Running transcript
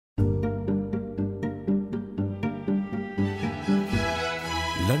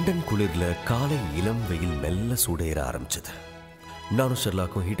London குளிர்ல காலை இளம் வெயில் மெல்ல சூடேற ஆரம்பிச்சது. நானும்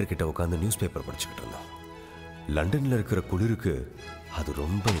ஷெர்லாக்கும் ஹீட்டர் கிட்ட உட்காந்து நியூஸ் பேப்பர் படிச்சுக்கிட்டு இருந்தோம். லண்டன்ல இருக்கிற குளிருக்கு அது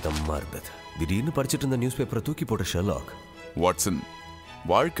ரொம்ப இதமா இருந்தது. திடீர்னு படிச்சுட்டு இருந்த நியூஸ் பேப்பரை தூக்கி போட்ட ஷெர்லாக், வாட்சன்,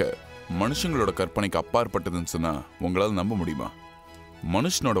 வாழ்க்கை மனுஷங்களோட கற்பனைக்கு அப்பாற்பட்டதுன்னு சொன்னா உங்களால் நம்ப முடியுமா?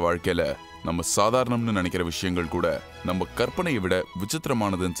 மனுஷனோட வாழ்க்கையில நம்ம சாதாரணம்னு நினைக்கிற விஷயங்கள் கூட நம்ம கற்பனையை விட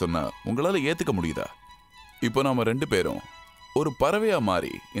விசித்திரமானதுன்னு சொன்னா உங்களால ஏத்துக்க முடியுதா? இப்போ நாம 2 பேரும் ஒரு பறவையா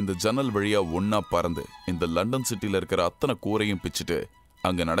மாறி இந்த ஜன்னல் வழியா ஒன்னா பறந்து இந்த லண்டன் சிட்டில இருக்கிற அத்தனை கூரையும் பிச்சுட்டு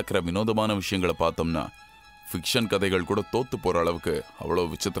அங்க நடக்கிற வினோதமான விஷயங்களை பார்த்தோம்னா ஃபிக்ஷன் கதைகள் கூட தோத்து போற அளவுக்கு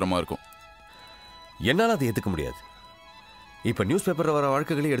அவ்வளவு விசித்திரமா இருக்கும். என்னால் அதை ஏற்றுக்க முடியாது. இப்போ நியூஸ் பேப்பரில் வர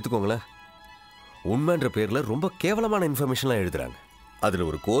வாழ்க்கைகளே எடுத்துக்கோங்களேன். உண்மைன்ற பேரில் ரொம்ப கேவலமான இன்ஃபர்மேஷன்லாம் எழுதுறாங்க. அதில்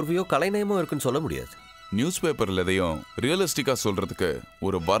ஒரு கோர்வையோ கலைநயமோ இருக்குன்னு சொல்ல முடியாது. நியூஸ் பேப்பரில் எதையும் ரியலிஸ்டிக்காக சொல்றதுக்கு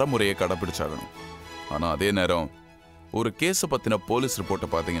ஒரு வரமுறையை கடைப்பிடிச்சாகணும். ஆனால் அதே நேரம் ஒரு கேஸை பற்றின போலீஸ் ரிப்போர்ட்டை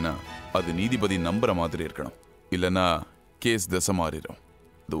பார்த்தீங்கன்னா அது நீதிபதி நம்புற மாதிரி இருக்கணும். இல்லைன்னா கேஸ் திசை மாறிடும்.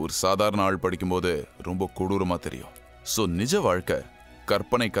 அது ஒரு சாதாரண ஆள் படிக்கும்போது ரொம்ப கொடூரமாக தெரியும். ஸோ நிஜ வாழ்க்கை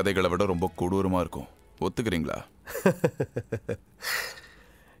கற்பனை கதைகளை விட ரொம்ப கொடூரமாக இருக்கும். ஒத்துக்கிறீங்களா?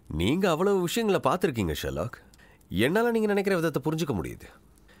 நீங்க அவ்வளவு விஷயங்களை பார்த்துருக்கீங்க ஷெர்லாக். என்னால் நீங்க நினைக்கிற விதத்தை புரிஞ்சுக்க முடியுது.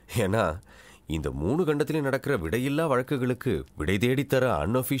 ஏன்னா இந்த 3 கண்டத்திலையும் நடக்கிற விடையில்லா வழக்குகளுக்கு விடை தேடித்தர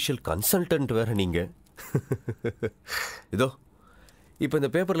அன்அஃபிஷியல் கன்சல்டன்ட் வேற நீங்க. இதோ இப்போ இந்த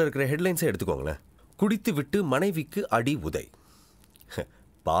பேப்பரில் இருக்கிற ஹெட்லைன்ஸை எடுத்துக்கோங்களேன். குடித்து விட்டு மனைவிக்கு அடி உதை.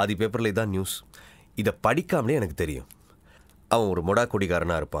 பாதி பேப்பரில் இதான் நியூஸ். இதை படிக்காமலே எனக்கு தெரியும். அவன் ஒரு மொடா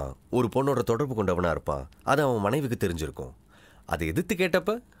கொடிகாரனாக இருப்பான், ஒரு பொண்ணோட தொடர்பு கொண்டவனாக இருப்பான். அது அவன் மனைவிக்கு தெரிஞ்சிருக்கும். அதை எதிர்த்து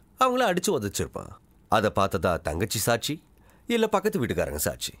கேட்டப்ப அவங்கள அடித்து உதச்சிருப்பான். அதை பார்த்ததா தங்கச்சி சாட்சி, இல்லை பக்கத்து வீட்டுக்காரங்க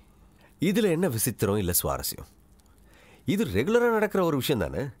சாட்சி. இதில் என்ன விசித்திரம் இல்லை சுவாரஸ்யம்? இது ரெகுலராக நடக்கிற ஒரு விஷயம்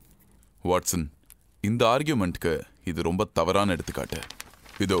தானே. வாட்சன், இந்த ஆர்கியூமெண்ட்க்கு இது ரொம்ப தவறான எடுத்துக்காட்டு.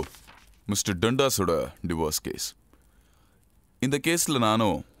 இதோ மிஸ்டர் டண்டாஸோட டிவோர்ஸ் கேஸ். இந்த கேஸில்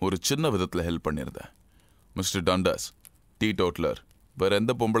நானும் ஒரு சின்ன விதத்தில் ஹெல்ப் பண்ணியிருந்தேன். மிஸ்டர் டண்டாஸ் டீ டோட்லர், வேற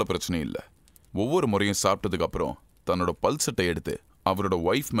எந்த பொம்பளை பிரச்சனையும் இல்லை. ஒவ்வொரு முறையும் சாப்பிட்டதுக்கு அப்புறம் தன்னோட பல்சட்டை எடுத்து அவரோட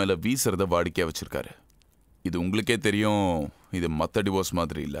ஒய்ஃப் மேலே வீசுறத வாடிக்கையாக வச்சிருக்காரு. இது உங்களுக்கே தெரியும், இது மற்ற டிவோர்ஸ்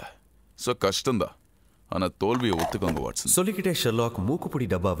மாதிரி இல்லை. ஸோ கஷ்டம்தான், ஆனால் தோல்வியை ஒத்துக்கோங்க வாட்சன். சொல்லிக்கிட்டே ஷெர்லாக் மூக்குப்பொடி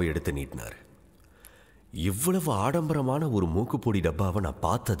டப்பாவை எடுத்து நீட்டினார். இவ்வளவு ஆடம்பரமான ஒரு மூக்குப்பொடி டப்பாவை நான்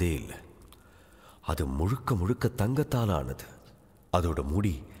பார்த்ததே இல்லை. அது முழுக்க முழுக்க தங்கத்தால் ஆனது. அதோட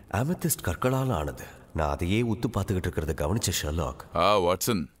மூடி அமெத்திஸ்ட் கற்களால் ஆனது. நான் அதையே உத்து பார்த்துக்கிட்டு இருக்கிறத கவனிச்ச ஷெர்லாக்,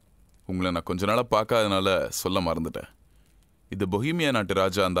 வாட்சன், உங்களை நான் கொஞ்ச நாளாக பார்க்காதனால சொல்ல மறந்துட்டேன். இது பொஹீமியா நாட்டு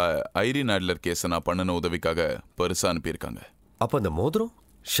ராஜா அந்த ஐரின் ஆட்லர் கேஸை நான் பண்ணின உதவிக்காக பரிசா அனுப்பியிருக்காங்க. அப்போ அந்த மோதிரம்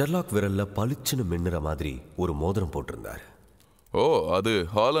ஷெர்லாக் விரல்ல பளிச்சுன்னு மின்னுற மாதிரி ஒரு மோதிரம் போட்டிருந்தார். அது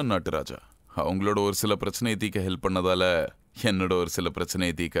ஹாலண்ட் நாட்டு ராஜா. அவங்களோட ஒரு சில பிரச்சனையை தீக்க ஹெல்ப் பண்ணதால என்னோட ஒரு சில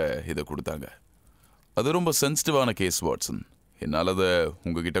பிரச்சனையை தீக்க இதை கொடுத்தாங்க. அது ரொம்ப சென்சிட்டிவான கேஸ் வாட்சன். என்னால் அதை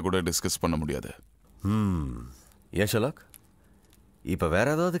உங்ககிட்ட கூட டிஸ்கஸ் பண்ண முடியாது. ஏன் ஷெர்லாக், இப்போ வேற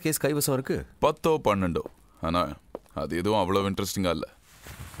ஏதாவது கேஸ் கைவசம் இருக்கு? 10 12, ஆனால் அது எதுவும் அவ்வளோ இன்ட்ரெஸ்டிங்காக இல்லை.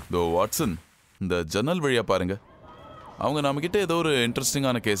 இதோ வாட்சன், இந்த ஜன்னல் வழியாக பாருங்க. அவங்க நம்மக்கிட்ட ஏதோ ஒரு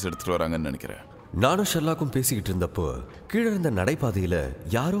இன்ட்ரெஸ்டிங்கான கேஸ் எடுத்துகிட்டு வராங்கன்னு நினைக்கிறேன். நானும் ஷெர்லாக்கும் பேசிக்கிட்டு இருந்தப்போ கீழே இருந்த நடைபாதையில்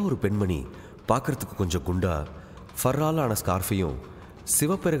யாரோ ஒரு பெண்மணி பார்க்கறதுக்கு கொஞ்சம் குண்டா, ஃபர்ராலான ஸ்கார்ஃபையும்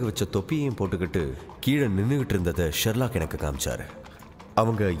சிவப்பிறகு வச்ச தொப்பியையும் போட்டுக்கிட்டு கீழே நின்றுக்கிட்டு இருந்ததை ஷெர்லாக் எனக்கு காமிச்சாரு.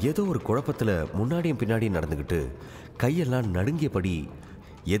 அவங்க ஏதோ ஒரு குழப்பத்தில் முன்னாடியும் பின்னாடியும் நடந்துக்கிட்டு கையெல்லாம் நடுங்கியபடி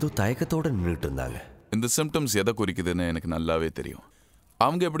ஏதோ தயக்கத்தோடு நின்றுட்டு இருந்தாங்க. இந்த சிம்டம்ஸ் எதை குறிக்குதுன்னு எனக்கு நல்லாவே தெரியும்.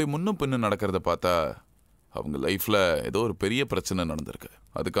 அவங்க எப்படி முன்னும் பின்னும் நடக்கிறத பார்த்தா அவங்க லைஃப்பில் ஏதோ ஒரு பெரிய பிரச்சனை நடந்திருக்கு.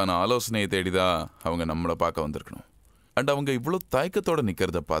 அதுக்கான ஆலோசனையை தேடி தான் அவங்க நம்மளை பார்க்க வந்திருக்கணும். அண்ட் அவங்க இவ்வளோ தயக்கத்தோடு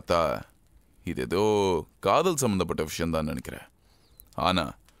நிற்கிறத பார்த்தா இது ஏதோ காதல் சம்மந்தப்பட்ட விஷயம்தான் நினைக்கிறேன்.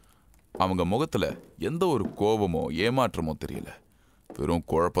 ஆனால் அவங்க முகத்தில் எந்த ஒரு கோபமோ ஏமாற்றமோ தெரியல, வெறும்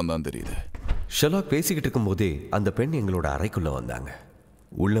குழப்பம்தான் தெரியுது. ஷெர்லாக் பேசிக்கிட்டு இருக்கும்போதே அந்த பெண் எங்களோட அறைக்குள்ளே வந்தாங்க.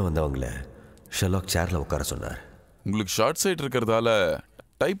 உள்ளே வந்தவங்கள ஷெர்லாக் சேரில் உட்கார சொன்னார். உங்களுக்கு ஷார்ட் சைட் இருக்கிறதால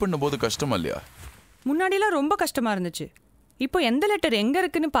டைப் பண்ணும்போது கஷ்டமா இல்லையா? முன்னாடிலாம் ரொம்ப கஷ்டமா இருந்துச்சு. இப்போ எந்த லெட்டர் எங்கே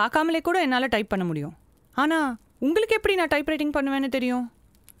இருக்குன்னு பார்க்காமலே கூட என்னால் டைப் பண்ண முடியும். ஆனால் உங்களுக்கு எப்படி நான் டைப் ரைட்டிங் பண்ணுவேன்னு தெரியும்?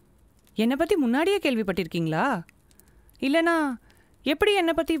 என்னை பற்றி முன்னாடியே கேள்விப்பட்டிருக்கீங்களா? இல்லைனா எப்படி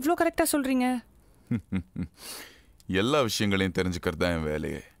என்னை பற்றி இவ்வளோ கரெக்டாக சொல்கிறீங்க? எல்லா விஷயங்களையும் தெரிஞ்சுக்கிறது தான் என்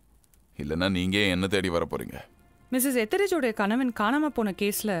வேலையே. இல்லைன்னா நீங்கள் என்ன தேடி வர போகிறீங்க? மிஸ்ஸஸ் எத்தரிஜோடைய கணவன் காணாமல் போன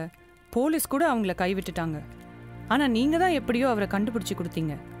கேஸில் போலீஸ் கூட அவங்கள கைவிட்டுட்டாங்க. ஆனால் நீங்கள் தான் எப்படியோ அவரை கண்டுபிடிச்சி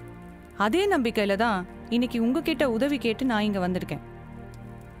கொடுத்தீங்க. அதே நம்பிக்கையில் தான் இன்னைக்கு உங்ககிட்ட உதவி கேட்டு நான் இங்கே வந்திருக்கேன்.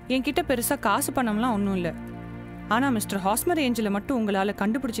 என்கிட்ட பெருசாக காசு பணம்லாம் ஒன்றும் இல்லை. ஆனால் மிஸ்டர் ஹாஸ்மர் ஏஞ்சலை மட்டும் உங்களால்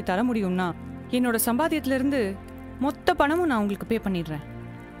கண்டுபிடிச்சி தர முடியும்னா என்னோட சம்பாத்தியத்திலேருந்து மொத்த பணமும் நான் உங்களுக்கு பே பண்ணிடுறேன்.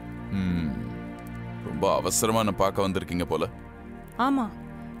 ரொம்ப அவசரமான பார்க்க வந்திருக்கீங்க போல. ஆமா,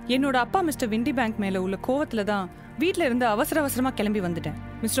 என்னோட அப்பா மிஸ்டர் விண்டி பேங்க் மேல உள்ள கோவத்துல தான் வீட்ல இருந்து அவசரமா கிளம்பி வந்துட்டேன்.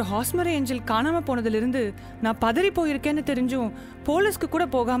 மிஸ்டர் ஹாஸ்மர் ஏஞ்சல் காணாம போனதிலிருந்து நான் பதறி போயிருக்கேன்னு தெரிஞ்சும் போலீஸ்க்கு கூட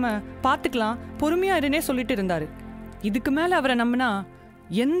போகாம பாத்துக்கலாம், பொறுமையா இருனே சொல்லிட்டு இருந்தாரு. இதுக்கு மேல அவரை நம்பினா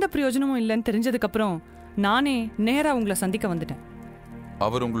எந்த பிரயோஜனமும் இல்லைன்னு தெரிஞ்சதுக்கு அப்புறம் நானே நேரா உங்களை சந்திக்க வந்துட்டேன்.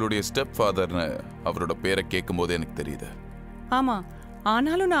 அவர் உங்களுடைய ஸ்டெப் ஃபாதர்னு அவரோட பேரை கேட்கும் போது எனக்கு தெரியுது. ஆமா,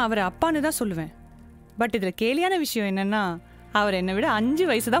 ஆனாலும் நான் அவரை அப்பான்னு தான் சொல்லுவேன். பட் இதுல கேலியான விஷயம் என்னன்னா, அவர் என்னை விட 5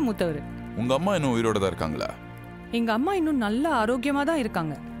 வயசு தான் மூத்தவர். உங்க அம்மா இன்னும் உயிரோட தான் இருக்காங்களா? எங்க அம்மா இன்னும் நல்ல ஆரோக்கியமா தான்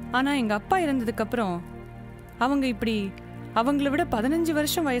இருக்காங்க. ஆனா எங்க அப்பா இறந்ததுக்கு அப்புறம் அவங்க இப்படி அவங்கள விட 15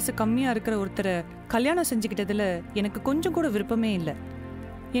 வருஷம் வயசு கம்மியா இருக்கிற ஒருத்தரை கல்யாணம் செஞ்சுக்கிட்டதுல எனக்கு கொஞ்சம் கூட விருப்பமே இல்லை.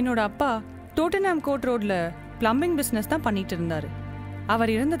 என்னோட அப்பா டோட்டன்ஹாம் கோர்ட் ரோட்ல பிளம்பிங் பிஸ்னஸ் தான் பண்ணிட்டு இருந்தாரு.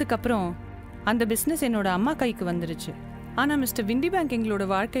 அவர் இறந்ததுக்கு அப்புறம் அந்த பிஸ்னஸ் என்னோட அம்மா கைக்கு வந்துருச்சு. ஆனா மிஸ்டர் விண்டி பேங்க் எங்களோட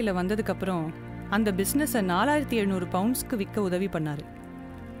வாழ்க்கையில வந்ததுக்கு அப்புறம் அந்த பிஸ்னஸை 4700 பவுண்ட்ஸ்க்கு விற்க உதவி பண்ணாரு.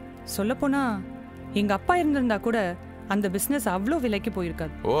 சொல்லப்போனா எங்க அப்பா இருந்திருந்தா கூட அந்த பிஸ்னஸ் அவ்வளோ விலைக்கு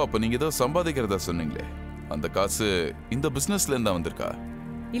போயிருக்காது. ஓ, அப்ப நீங்க ஏதோ சம்பாதிக்கிறதா சொன்னீங்களே, அந்த காசு இந்த பிசினஸ்ல இருந்தா வந்திருக்கா?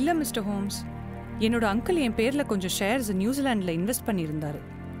 இல்ல மிஸ்டர் ஹோம்ஸ், என்னோட அங்கிள் என் பேர்ல கொஞ்சம் ஷேர்ஸ் நியூசிலாண்டில் இன்வெஸ்ட் பண்ணியிருந்தாரு.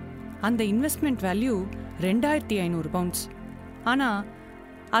 அந்த இன்வெஸ்ட்மெண்ட் வேல்யூ 2500 பவுண்ட்ஸ். ஆனா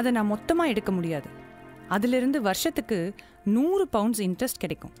அதை நான் மொத்தமா எடுக்க முடியாது. அதிலிருந்து வருஷத்துக்கு 100 பவுண்ட்ஸ் இன்ட்ரெஸ்ட்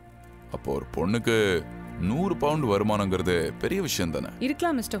கிடைக்கும். அப்போ ஒரு பொண்ணுக்கு 100 பவுண்ட் வருமானங்கிறது பெரிய விஷயம் தானே?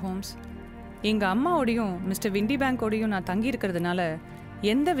 இருக்கலாம் மிஸ்டர் ஹோம்ஸ். எங்க அம்மாவோடையும் மிஸ்டர் விண்டி பேங்கோடையும் நான் தங்கி இருக்கிறதுனால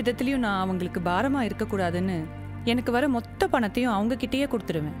எந்த விதத்திலையும் நான் அவங்களுக்கு பாரமா இருக்கக்கூடாதுன்னு எனக்கு வர மொத்த பணத்தையும் அவங்க கிட்டேயே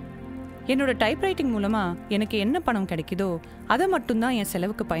கொடுத்துருவேன். என்னோட டைப்ரைட்டிங் மூலமா எனக்கு என்ன பணம் கிடைக்குதோ அதை மட்டும்தான் என்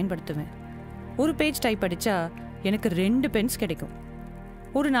செலவுக்கு பயன்படுத்துவேன். ஒரு பேஜ் டைப் அடிச்சா எனக்கு 2 பென்ஸ் கிடைக்கும்.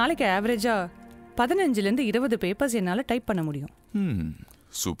 ஒரு நாளைக்கு ஆவரேஜா 15லேருந்து 20 பேப்பர்ஸ் என்னால் டைப் பண்ண முடியும்.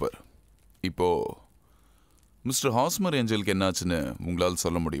 சூப்பர். இப்போ மிஸ்டர் ஹாஸ்மர் ஏஞ்சலுக்கு என்னாச்சுன்னு உங்களால்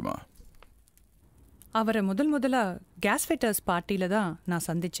சொல்ல முடியுமா? அவரை முதலா கேஸ் வெட்டர்ஸ் பார்ட்டியில தான் நான்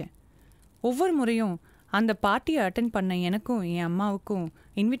சந்திச்சேன். ஒவ்வொரு முறையும் அந்த பார்ட்டியை அட்டென்ட் பண்ண எனக்கும் என் அம்மாவுக்கும்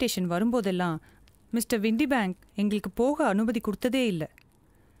இன்விடேஷன் வரும்போதெல்லாம் மிஸ்டர் விண்டி பேங்க் எங்களுக்கு போக அனுமதி கொடுத்ததே இல்லை.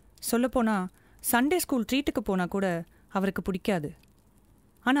 சொல்லப்போனால் சண்டே ஸ்கூல் ட்ரீட்டுக்கு போனால் கூட அவருக்கு பிடிக்காது.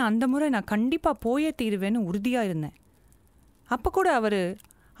 ஆனால் அந்த முறை நான் கண்டிப்பாக போயே தீருவேன்னு உறுதியாக இருந்தேன். அப்போ கூட அவர்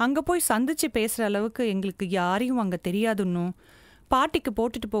அங்கே போய் சந்தித்து பேசுகிற அளவுக்கு எங்களுக்கு யாரையும் அங்கே தெரியாதுன்னும், பார்ட்டிக்கு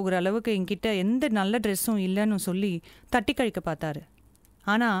போட்டுட்டு போகிற அளவுக்கு என்கிட்ட எந்த நல்ல ட்ரெஸ்ஸும் இல்லைன்னு சொல்லி தட்டி கழிக்க பார்த்தாரு.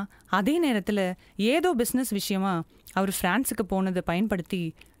 ஆனால் அதே நேரத்தில் ஏதோ பிஸ்னஸ் விஷயமா அவர் ஃப்ரான்ஸுக்கு போனதை பயன்படுத்தி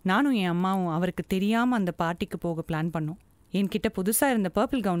நானும் என் அம்மாவும் அவருக்கு தெரியாமல் அந்த பார்ட்டிக்கு போக பிளான் பண்ணோம். என்கிட்ட புதுசாக இருந்த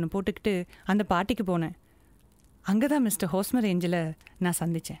பர்பிள் கவுனை போட்டுக்கிட்டு அந்த பார்ட்டிக்கு போனேன். அங்கே தான் மிஸ்டர் ஹாஸ்மர் ஏஞ்சலை நான்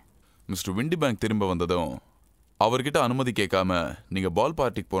சந்தித்தேன். மிஸ்டர் விண்டி பேங்க் திரும்ப வந்ததும் அவர்கிட்ட அனுமதி கேட்காம நீங்கள் பால்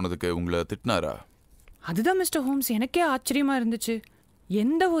பார்ட்டிக்கு போனதுக்கு உங்களை திட்டினாரா? அதுதான் மிஸ்டர் ஹோம்ஸ் எனக்கே ஆச்சரியமாக இருந்துச்சு.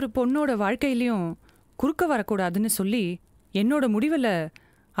 எந்த ஒரு பொண்ணோட வாழ்க்கையிலையும் குறுக்க வரக்கூடாதுன்னு சொல்லி என்னோட முடிவில்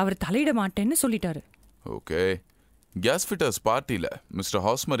அவர் தலையிட மாட்டேன்னு சொல்லிட்டாரு. ஓகே, கேஸ் ஃபிட்டர்ஸ் பார்ட்டியில் மிஸ்டர்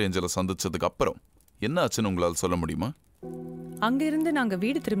ஹாஸ்மர் ஏஞ்சலை சந்திச்சதுக்கு அப்புறம் என்ன ஆச்சுன்னு உங்களால் சொல்ல முடியுமா? அங்கிருந்து நாங்கள்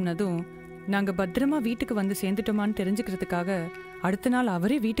வீடு திரும்பினதும் நாங்கள் பத்திரமா வீட்டுக்கு வந்து சேர்ந்துட்டோமான்னு தெரிஞ்சுக்கிறதுக்காக அடுத்த நாள்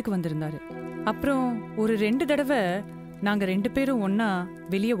அவரே வீட்டுக்கு வந்திருந்தாரு. அப்புறம் ஒரு 2 தடவை நாங்கள் 2 பேரும் ஒன்றா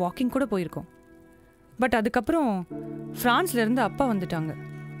வெளியே வாக்கிங் கூட போயிருக்கோம். பட் அதுக்கப்புறம் ஃப்ரான்ஸ்லேருந்து அப்பா வந்துட்டாங்க.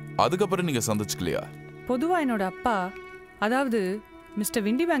 அதுக்கப்புறம் நீங்கள் சந்திச்சுக்கலையா? பொதுவாக என்னோட அப்பா, அதாவது மிஸ்டர்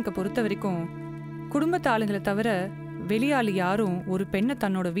விண்டி பேங்கை பொறுத்த வரைக்கும் குடும்பத்து ஆளுங்களை தவிர வெளியாள் யாரும் ஒரு பெண்ணை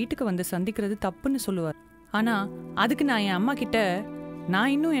தன்னோட வீட்டுக்கு வந்து சந்திக்கிறது தப்புன்னு சொல்லுவார். ஆனால் அதுக்கு நான் என் அம்மா கிட்ட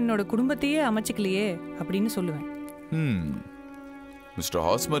நான் இன்னும் என்னோட குடும்பத்தையே அமைச்சிக்கலையே அப்படின்னு சொல்லுவேன். மிஸ்டர்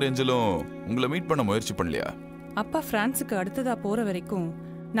ஹாஸ்மர் ஏஞ்சலும் உங்களை மீட் பண்ண முயற்சி பண்ணலையா? அப்பா பிரான்ஸுக்கு அடுத்ததா போற வரைக்கும்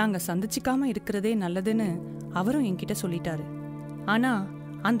நாங்க சந்திச்சுக்காம இருக்கிறதே நல்லதுன்னு அவரும் என்கிட்ட சொல்லிட்டாரு. ஆனா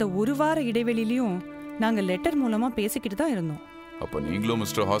அந்த ஒரு வார இடைவெளியிலையும் நாங்க லெட்டர் மூலமா பேசிக்கிட்டு தான் இருந்தோம். அப்ப நீங்களும்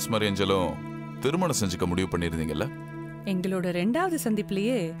மிஸ்டர் ஹாஸ்மர் ஏஞ்சலும் திருமணம் செஞ்சுக்க முடிவு பண்ணிருந்தீங்கல்ல? எங்களோட 2வது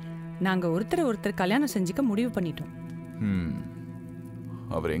சந்திப்புலயே நாங்க ஒருத்தர் கல்யாணம் செஞ்சுக்க முடிவு பண்ணிட்டோம்.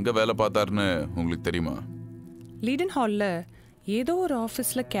 அவர் எங்க வேலை பார்த்தாருன்னு உங்களுக்கு தெரியுமா? லீடன் ஹால்ல ஏதோ ஒரு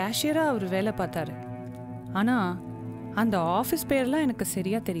ஆஃபீஸ்ல கேஷியரா அவர் வேலை பார்த்தாரு. ஆனா அந்த ஆஃபீஸ் பேர்லாம் எனக்கு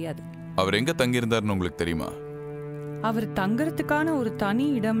சரியா தெரியாது. அவர் எங்க தங்கியிருந்தாருன்னு உங்களுக்கு தெரியுமா? அவர் தங்கறதுக்கான ஒரு தனி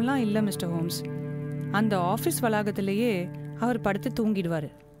இடம்லாம் இல்ல மிஸ்டர் ஹோம்ஸ். அந்த ஆஃபீஸ் வளாகத்திலேயே அவர் படுத்து தூங்கிடுவாரு.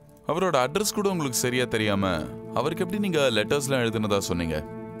 அவரோட அட்ரஸ் கூட உங்களுக்கு சரியா தெரியாம அவருக்கு எப்படி நீங்க லெட்டர்ஸ்லாம் எழுதுனதா சொன்னீங்க?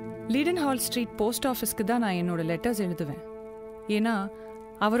 லீடன் ஹால் ஸ்ட்ரீட் போஸ்ட் ஆஃபீஸ்க்கு தான் நான் என்னோட லெட்டர்ஸ் எழுதுவேன். ஏன்னா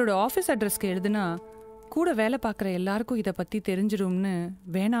அவரோட ஆஃபீஸ் அட்ரஸ்க்கு எழுதுனா கூட வேலை பார்க்குற எல்லாருக்கும் இதை பற்றி தெரிஞ்சிடும்னு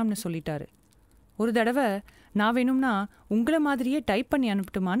வேணாம்னு சொல்லிட்டாரு. ஒரு தடவை நான் வேணும்னா உங்களை மாதிரியே டைப் பண்ணி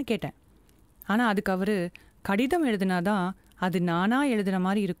அனுப்பட்டுமான்னு கேட்டேன். ஆனால் அதுக்கு அவர் கடிதம் எழுதினாதான் அது நானாக எழுதுன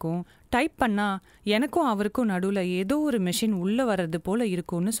மாதிரி இருக்கும், டைப் பண்ணால் எனக்கும் அவருக்கும் நடுவில் ஏதோ ஒரு மெஷின் உள்ளே வர்றது போல்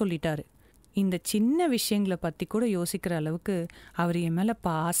இருக்கும்னு சொல்லிட்டாரு. இந்த சின்ன விஷயங்களை பற்றி கூட யோசிக்கிற அளவுக்கு அவர் என் மேலே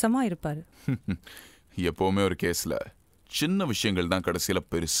பாசமாக இருப்பார். எப்போவுமே ஒரு கேஸில் சின்ன விஷயங்கள் தான் கடைசியில்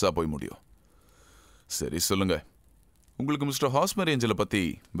பெருசாக போய் முடியும். சரி சொல்லுங்க, உங்களுக்கு மிஸ்டர் ஹாஸ்மர் ஏஞ்சலை பற்றி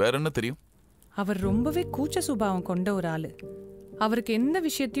வேற என்ன தெரியும்? அவர் ரொம்பவே கூச்ச சுபாவம் கொண்ட ஒரு ஆள். அவருக்கு எந்த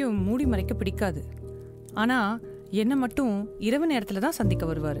விஷயத்தையும் மூடி மறைக்க பிடிக்காது. ஆனால் என்னை மட்டும் இரவு நேரத்தில் தான் சந்திக்க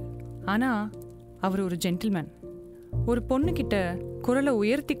வருவார். ஆனால் அவர் ஒரு ஜென்டில்மேன். ஒரு பொண்ணுக்கிட்ட குரலை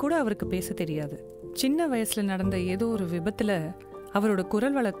உயர்த்தி கூட அவருக்கு பேச தெரியாது. சின்ன வயசில் நடந்த ஏதோ ஒரு விபத்தில் அவரோட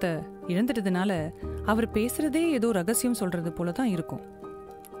குரல் வளத்தை இழந்துட்டதுனால அவர் பேசுகிறதே ஏதோ ரகசியம் சொல்கிறது போல தான் இருக்கும்.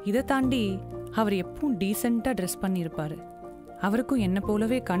 இதை தாண்டி அவர் எப்பவும் டீசெண்டாக ட்ரெஸ் பண்ணியிருப்பார். அவருக்கும் என்ன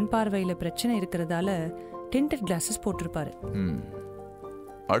போலவே கண் பார்வையில் பிரச்சனை இருக்கிறதால டிண்டட் கிளாஸஸ் போட்டிருப்பாரு.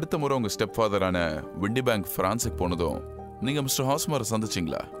 அடுத்த முறை உங்க ஸ்டெப் ஃபாதரான விண்டி பேங்க் பிரான்ஸுக்கு போனதும் நீங்க மிஸ்டர் ஹாஸ்மரை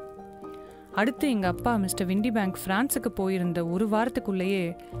சந்திச்சிங்களா? அடுத்து எங்கள் அப்பா மிஸ்டர் விண்டி பேங்க் ஃப்ரான்ஸுக்கு போயிருந்த ஒரு வாரத்துக்குள்ளேயே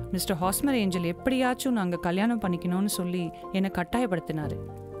மிஸ்டர் ஹாஸ்மர் ஏஞ்சல் எப்படியாச்சும் நாங்கள் கல்யாணம் பண்ணிக்கணும்னு சொல்லி என்னை கட்டாயப்படுத்தினார்.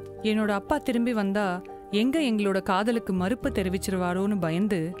 என்னோட அப்பா திரும்பி வந்தா எங்களோட காதலுக்கு மறுப்பு தெரிவிச்சிருவாரோன்னு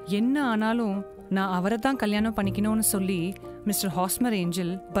பயந்து என்ன ஆனாலும் நான் அவரை தான் கல்யாணம் பண்ணிக்கணும்னு சொல்லி மிஸ்டர் ஹாஸ்மர்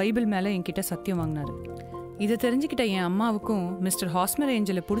ஏஞ்சல் பைபிள் மேலே என்கிட்ட சத்தியம் வாங்கினார். இதை தெரிஞ்சுக்கிட்ட என் அம்மாவுக்கும் மிஸ்டர் ஹாஸ்மர்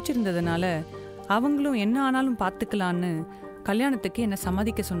ஏஞ்சலை பிடிச்சிருந்ததுனால அவங்களும் என்ன ஆனாலும் பார்த்துக்கலான்னு கல்யாணத்துக்கு என்னை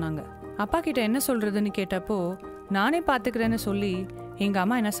சம்மதிக்க சொன்னாங்க. அப்பா கிட்ட என்ன சொல்றதுன்னு கேட்டப்போ நானே பார்த்துக்கிறேன்னு சொல்லி எங்கள்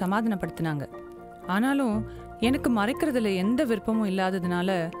அம்மா என்னை சமாதானப்படுத்தினாங்க. ஆனாலும் எனக்கு மறைக்கிறதுல எந்த விருப்பமும் இல்லாததுனால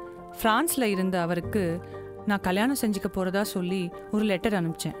ஃப்ரான்ஸில் இருந்த அவருக்கு நான் கல்யாணம் செஞ்சுக்க போகிறதா சொல்லி ஒரு லெட்டர்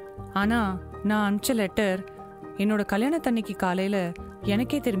அனுப்பிச்சேன். ஆனால் நான் அனுப்பிச்ச லெட்டர் என்னோட கல்யாணத்தன்னைக்கு காலையில்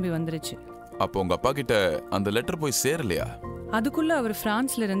எனக்கே திரும்பி வந்துருச்சு. அப்போ உங்க அப்பா கிட்ட அந்த லெட்டர் போய் சேரலையா? அதுக்குள்ள அவர்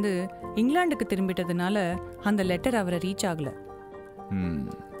பிரான்ஸ்ல இருந்து இங்கிலாந்துக்கு திரும்பிட்டதுனால அந்த லெட்டர் அவரை ரீச் ஆகல.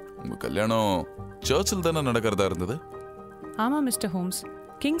 உங்க கல்யாணம் சர்ச்சில் தானே நடக்கிறதா இருந்தது? ஆமா மிஸ்டர் ஹோம்ஸ்,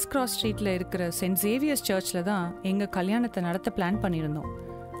 கிங்ஸ் கிராஸ் ஸ்ட்ரீட்ல இருக்கிற சென்ட் சேவியர்ஸ் சர்ச்ல தான் எங்க கல்யாணத்தை நடத்த பிளான் பண்ணியிருந்தோம்.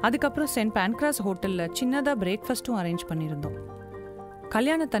 அதுக்கப்புறம் சென்ட் பான்கிராஸ் ஹோட்டல்ல சின்னதா பிரேக்ஃபாஸ்ட்டும் அரேஞ்ச் பண்ணியிருந்தோம்.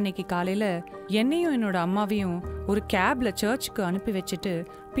 கல்யாணத்தன்னைக்கு காலையில என்னையும் என்னோட அம்மாவையும் ஒரு கேப்ல சர்ச்சுக்கு அனுப்பி வச்சுட்டு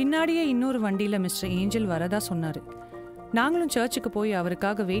பின்னாடியே இன்னொரு வண்டியில மிஸ்டர் ஏஞ்சல் வரதா சொன்னாரு. நாங்களும் சர்ச்சுக்கு போய்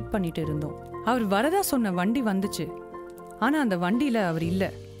அவருக்காக வெயிட் பண்ணிட்டு இருந்தோம். அவர் வரதா சொன்ன வண்டி வந்துச்சு. ஆனா அந்த வண்டியில அவர் இல்ல.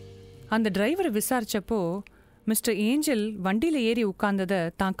 அந்த டிரைவரை விசாரிச்சப்போ மிஸ்டர் ஏஞ்சல் வண்டியில ஏறி உட்கார்ந்ததை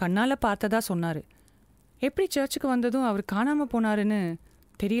தான் கண்ணால பார்த்ததா சொன்னாரு. எப்படி சர்ச்சுக்கு வந்ததும் அவர் காணாம போனாருன்னு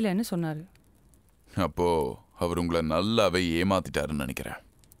தெரியலன்னு சொன்னாரு. அப்போ அவர் உங்களை நல்லாவே ஏமாத்திட்டாருன்னு நினைக்கிறேன்.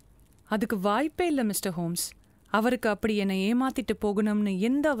 அதுக்கு வாய்ப்பே இல்லை மிஸ்டர் ஹோம்ஸ். அவருக்கு அப்படி என்னை ஏமாத்திட்டு போகணும்னு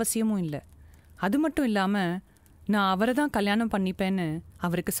எந்த அவசியமும் இல்லை. அது மட்டும் இல்லாமல் நான் அவரை தான் கல்யாணம் பண்ணிப்பேன்னு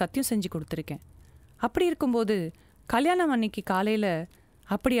அவருக்கு சத்தியம் செஞ்சு கொடுத்துருக்கேன். அப்படி இருக்கும்போது கல்யாணம் அன்னைக்கு காலையில்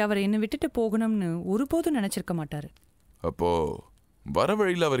அப்படி அவரை என்னை விட்டுட்டு போகணும்னு ஒருபோதும் நினச்சிருக்க மாட்டார். அப்போ வர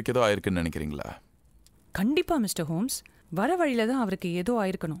வழியில் அவருக்கு ஏதோ ஆயிருக்குன்னு நினைக்கிறீங்களா? கண்டிப்பாக மிஸ்டர் ஹோம்ஸ், வர வழியில் தான் அவருக்கு ஏதோ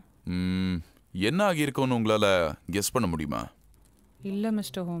ஆயிருக்கணும். என்ன ஆகியிருக்கும்னு உங்களால் கெஸ் பண்ண முடியுமா? இல்லை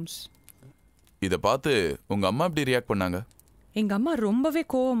மிஸ்டர் ஹோம்ஸ். இதை பார்த்து உங்கள் அம்மா எப்படி ரியாக்ட் பண்ணாங்க? எங்கள் அம்மா ரொம்பவே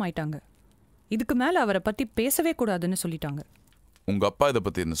கோவமாயிட்டாங்க. இதுக்கு மேலே அவரை பற்றி பேசவே கூடாதுன்னு சொல்லிட்டாங்க. உங்கள் அப்பா இதை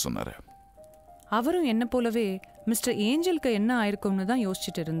பற்றி என்ன சொன்னார்? அவரும் என்ன போலவே மிஸ்டர் ஏஞ்சலுக்கு என்ன ஆயிருக்கும்னு தான்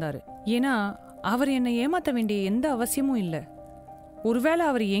யோசிச்சுட்டு இருந்தார். ஏன்னா அவர் என்னை ஏமாற்ற வேண்டிய எந்த அவசியமும் இல்லை. ஒருவேளை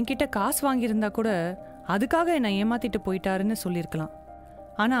அவர் என்கிட்ட காசு வாங்கியிருந்தா கூட அதுக்காக என்னை ஏமாத்திட்டு போயிட்டாருன்னு சொல்லியிருக்கலாம்.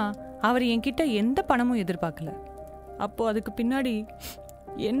 ஆனால் அவர் என்கிட்ட எந்த பணமும் எதிர்பார்க்கல. அப்போ அதுக்கு பின்னாடி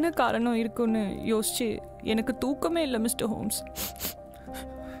என்ன காரணம் இருக்குன்னு யோசிச்சு எனக்கு தூக்கமே இல்லை மிஸ்டர் ஹோம்ஸ்.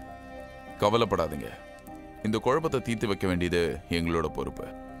 கவலைப்படாதீங்க, இந்த குழப்பத்தை தீர்த்து வைக்க வேண்டியது எங்களோட பொறுப்பு.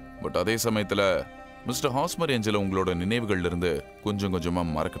 பட் அதே சமயத்தில் மிஸ்டர் ஹாஸ்மர் ஏஞ்சலை உங்களோட நினைவுகள்ல இருந்து கொஞ்சம்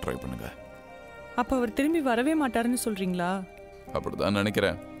கொஞ்சமாக மறக்க ட்ரை பண்ணுங்க. அப்போ அவர் திரும்பி வரவே மாட்டாருன்னு சொல்றீங்களா? அப்படிதான்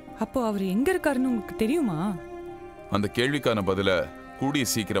நினைக்கிறேன். அப்போ அவர் எங்க இருக்காருன்னு உங்களுக்கு தெரியுமா? அந்த கேள்விக்கான பதிலை கூடிய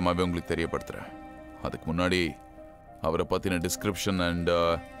சீக்கிரமாகவே உங்களுக்கு தெரியப்படுத்துறேன். அதுக்கு முன்னாடி அவரை பற்றின டிஸ்கிரிப்ஷன் அண்ட்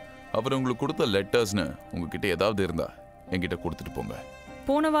அவர் உங்களுக்கு கொடுத்த லெட்டர்ஸ்னு உங்ககிட்ட ஏதாவது இருந்தா என்கிட்ட கொடுத்துட்டு போங்க.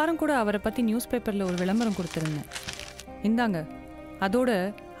 போன வாரம் கூட அவரை பற்றி நியூஸ் பேப்பரில் ஒரு விளம்பரம் கொடுத்துருந்தேன். இந்தாங்க, அதோட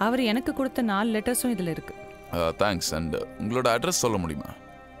அவர் எனக்கு கொடுத்த 4 லெட்டர்ஸும் இதில் இருக்கு. தேங்க்ஸ். அண்ட் உங்களோட அட்ரஸ் சொல்ல முடியுமா?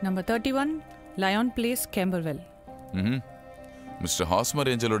 Number 31 லயான் place, கேம்பர்வெல். மிஸ்டர் ஹாஸ்மர்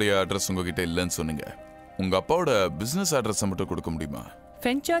ஏஞ்சலுடைய அட்ரஸ் உங்ககிட்ட இல்லைன்னு சொன்னீங்க. உங்க அப்பாவோட பிசினஸ் அட்ரஸ் மட்டும் கொடுக்க முடியுமா?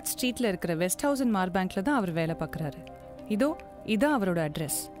 ஃபென்சார்ட் ஸ்ட்ரீட்ல இருக்கிற வெஸ்ட் ஹவுஸ் அண்ட் மார்பேங்க்ல தான் அவர் வேலை பார்க்குறாரு. இதான் அவரோட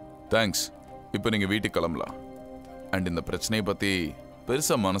அட்ரஸ். தேங்க்ஸ். இப்போ நீங்க வீட்டுக்கு கிளம்பலாம். அண்ட் இந்த பிரச்சனையை பத்தி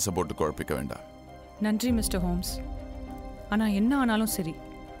பெருசா மனசை போட்டு குழப்பிக்க வேண்டாம். நன்றி மிஸ்டர் ஹோம்ஸ். ஆனால் என்ன ஆனாலும் சரி,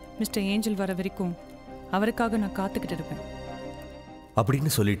 மிஸ்டர் ஏஞ்சல் வர வரைக்கும் அவருக்காக நான் காத்துக்கிட்டு இருப்பேன்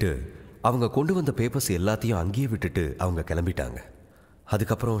அப்படின்னு சொல்லிட்டு அவங்க கொண்டு வந்த பேப்பர்ஸ் எல்லாத்தையும் அங்கேயே விட்டுட்டு அவங்க கிளம்பிட்டாங்க.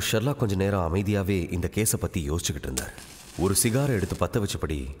 அதுக்கப்புறம் ஷெர்லாக் கொஞ்ச நேரம் அமைதியாகவே இந்த கேஸை பற்றி யோசிச்சுக்கிட்டு இருந்தார். ஒரு சிகாரை எடுத்து பற்ற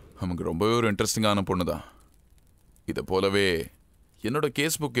வச்சபடி, நமக்கு ரொம்பவே ஒரு இன்ட்ரெஸ்டிங்கான பொண்ணு தான். இதை போலவே என்னோட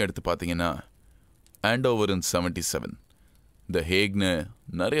கேஸ் புக்கை எடுத்து பார்த்தீங்கன்னா ஹேண்ட் ஓவர் இன் 77 த ஹேக்னு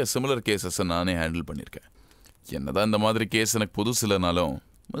நிறைய சிமிலர் கேசஸை நானே ஹேண்டில் பண்ணியிருக்கேன். என்னதான் இந்த மாதிரி கேஸ் எனக்கு புதுசு இல்லைனாலும்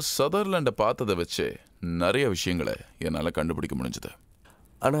மிஸ் சதர்லாண்டை பார்த்ததை வச்சு நிறைய விஷயங்களை என்னால் கண்டுபிடிக்க முடிஞ்சது.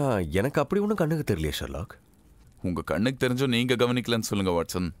 ஆனால் எனக்கு அப்படி ஒன்றும் கண்ணுக்கு தெரியலையே ஷெர்லாக். உங்கள் கண்ணுக்கு தெரிஞ்சும் நீங்கள் கவனிக்கலன்னு சொல்லுங்கள்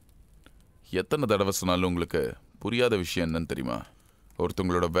வாட்சன். எத்தனை தடவை சொன்னாலும் உங்களுக்கு புரியாத விஷயம் என்னன்னு தெரியுமா?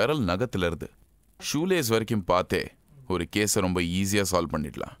 ஒருத்தவங்களோட விரல் நகத்திலிருந்து ஷூலேஸ் வரைக்கும் பார்த்தே ஒரு கேஸை ரொம்ப ஈஸியாக சால்வ்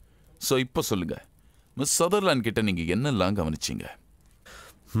பண்ணிடலாம். ஸோ இப்போ சொல்லுங்கள், மிஸ் சதர்லாண்ட் கிட்ட நீங்கள் என்னெல்லாம் கவனிச்சிங்க?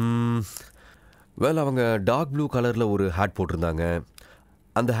 அவங்க டார்க் ப்ளூ கலரில் ஒரு ஹேட் போட்டிருந்தாங்க.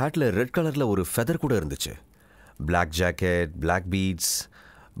 அந்த ஹேட்டில் ரெட் கலரில் ஒரு ஃபெதர் கூட இருந்துச்சு. Black jacket, black beads,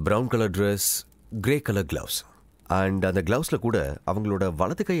 brown colour dress, grey colour gloves. And அந்த க்ளவுஸில் கூட அவங்களோட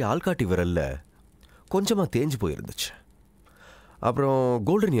வலது கை ஆள்காட்டி விரலில் கொஞ்சமாக தேஞ்சு போயிருந்துச்சு. அப்புறம்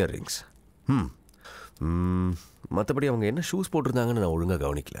கோல்டன் இயர்ரிங்ஸ். மற்றபடி அவங்க என்ன ஷூஸ் போட்டிருந்தாங்கன்னு நான் ஒழுங்காக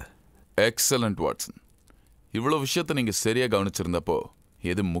கவனிக்கல. Excellent Watson. இவ்வளோ விஷயத்தை நீங்கள் சரியாக கவனிச்சிருந்தப்போ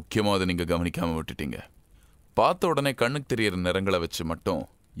எது முக்கியமோ அதை நீங்கள் கவனிக்காமல் விட்டுட்டீங்க. பார்த்த உடனே கண்ணுக்கு தெரியிற நிறங்களை வச்சு மட்டும்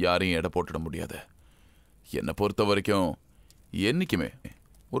யாரையும் எடை போட்டுட முடியாது. என்னை பொறுத்த வரைக்கும் என்றைக்குமே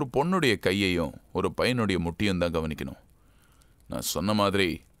ஒரு பொண்ணுடைய கையையும் ஒரு பையனுடைய முட்டியும் தான் கவனிக்கணும். நான் சொன்ன மாதிரி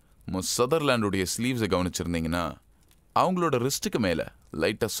மிஸ் சதர்லாண்டுடைய ஸ்லீவ்ஸை கவனிச்சிருந்தீங்கன்னா அவங்களோட ரிஸ்ட்டுக்கு மேலே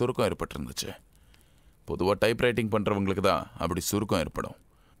லைட்டாக சுருக்கம் ஏற்பட்டிருந்துச்சு. பொதுவாக டைப் ரைட்டிங் பண்ணுறவங்களுக்கு தான் அப்படி சுருக்கம் ஏற்படும்.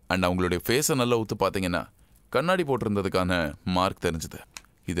 அண்ட் அவங்களுடைய ஃபேஸை நல்லா ஊற்று பார்த்தீங்கன்னா கண்ணாடி போட்டிருந்ததுக்கான மார்க் தெரிஞ்சுது.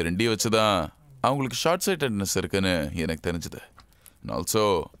 இது ரெண்டையும் வச்சு தான் அவங்களுக்கு ஷார்ட் சைட்டட்னஸ் இருக்குன்னு எனக்கு தெரிஞ்சுது. ஆல்சோ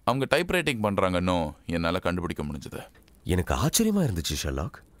அவங்க டைப் ரைட்டிங் பண்ணுறாங்கன்னு என்னால் கண்டுபிடிக்க முடிஞ்சுது. எனக்கு ஆச்சரியமாக இருந்துச்சு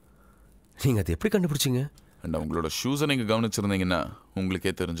ஷெர்லாக், நீங்கள் அதை எப்படி கண்டுபிடிச்சிங்க? அண்ட் அவங்களோட ஷூஸை நீங்கள் கவனிச்சிருந்தீங்கன்னா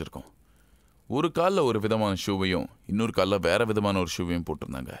உங்களுக்கே தெரிஞ்சிருக்கும். ஒரு காலில் ஒரு விதமான ஷூவையும் இன்னொரு காலில் வேறு விதமான ஒரு ஷூவையும்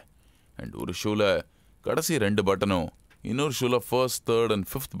போட்டிருந்தாங்க. அண்ட் ஒரு ஷூவில் கடைசி 2 பட்டனும் இன்னொரு ஷூவில் ஃபர்ஸ்ட், தேர்ட் அண்ட்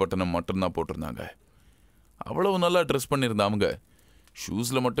 5th பட்டனும் மட்டும்தான் போட்டிருந்தாங்க. அவ்வளவு நல்லா ட்ரெஸ் பண்ணியிருந்த அவங்க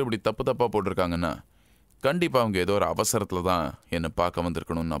ஷூஸில் மட்டும் இப்படி தப்பாக போட்டிருக்காங்கன்னா கண்டிப்பாக அவங்க ஏதோ ஒரு அவசரத்தில் தான் என்னை பார்க்க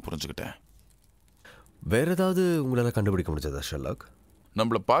வந்திருக்கணும்னு நான் புரிஞ்சுக்கிட்டேன். வேற ஏதாவது உங்களால் கண்டுபிடிக்க முடிஞ்சதா ஷெர்லாக்?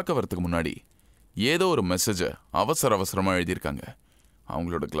 நம்மளை பார்க்க வரதுக்கு முன்னாடி ஏதோ ஒரு மெசேஜை அவசரமாக எழுதியிருக்காங்க.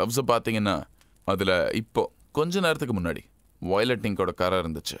 அவங்களோட க்ளவ்ஸை பார்த்தீங்கன்னா அதில் இப்போ கொஞ்ச நேரத்துக்கு முன்னாடி வயலட் இங்கோட கரை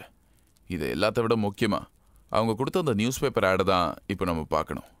இருந்துச்சு. இது எல்லாத்த விட முக்கியமாக அவங்க கொடுத்த அந்த நியூஸ் பேப்பர் ஆடை தான் இப்போ நம்ம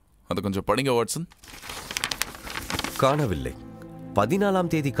பார்க்கணும். அதை கொஞ்சம் படிங்க வாட்சன். காணவில்லை.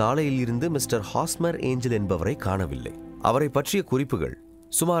 14ஆம் தேதி காலையில் இருந்து மிஸ்டர் ஹாஸ்மர் ஏஞ்சல் என்பவரை காணவில்லை. அவரை பற்றிய குறிப்புகள்: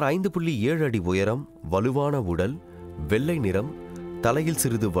 சுமார் 5.7 அடி உயரம், வலுவான உடல், வெள்ளை நிறம், தலையில்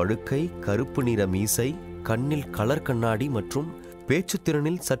சிறிது வழுக்கை, கருப்பு நிற மீசை, கண்ணில் கலர் கண்ணாடி மற்றும்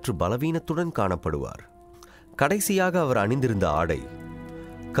பேச்சுத்திறனில் சற்று பலவீனத்துடன் காணப்படுவார். கடைசியாக அவர் அணிந்திருந்த ஆடை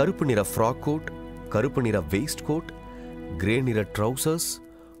கருப்பு நிற ஃப்ராக் கோட், கருப்பு நிற வெயிஸ்ட் கோட், கிரே நிற ட்ரவுசர்ஸ்,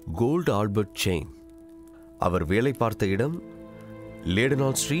 கோல்டு ஆல்பர்ட் செயின். அவர் வேலை பார்த்த இடம்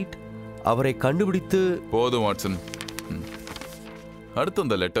லேடனால் ஸ்ட்ரீட். அவரை கண்டுபிடித்து போதும் வாட்சன். அடுத்து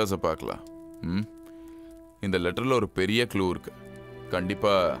அந்த லெட்டர்ஸை பார்க்கலாம். இந்த லெட்டரில் ஒரு பெரிய க்ளூ இருக்கு.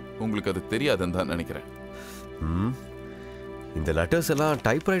 கண்டிப்பாக உங்களுக்கு அது தெரியாதுன்னு தான் நினைக்கிறேன். இந்த லெட்டர்ஸ் எல்லாம்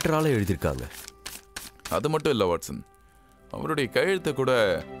டைப்ரைட்டரால் எழுதியிருக்காங்க. அது மட்டும் இல்லை வாட்சன், அவருடைய கையெழுத்தை கூட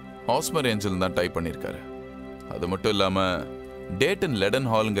ஹாஸ்மர் ஏஞ்சல் தான் டைப் பண்ணியிருக்காரு. அது மட்டும் இல்லாமல் டேட்டன் லெடன்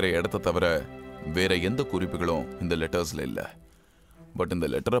ஹாலுங்கிற இடத்த தவிர வேற எந்த குறிப்புகளும் இந்த லெட்டர்ஸில் இல்லை. பட் இந்த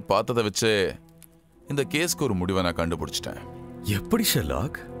லெட்டரை பார்த்ததை வச்சு இந்த கேஸ்க்கு ஒரு முடிவை நான் கண்டுபிடிச்சிட்டேன். எப்படி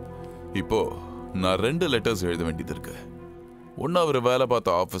ஷெர்லாக்? இப்போ நான் 2 லெட்டர்ஸ் எழுத வேண்டியது இருக்கு. ஒன்று அவர் வேலை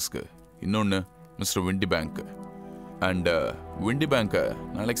பார்த்த ஆஃபீஸ்க்கு, இன்னொன்று mister windy bank. And windy பேங்கை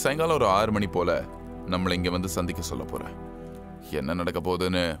நாளைக்கு சாயங்காலம் ஒரு 6 மணி போல் நம்மளை இங்கே வந்து சந்திக்க சொல்ல போகிறேன். என்ன நடக்க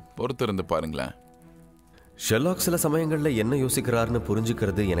போகுதுன்னு பொறுத்து இருந்து பாருங்களேன். ஷெர்லாக் சில சமயங்களில் என்ன யோசிக்கிறாருன்னு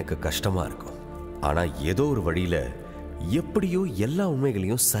புரிஞ்சுக்கிறது எனக்கு கஷ்டமாக இருக்கும். ஆனால் ஏதோ ஒரு வழியில் எப்படியோ எல்லா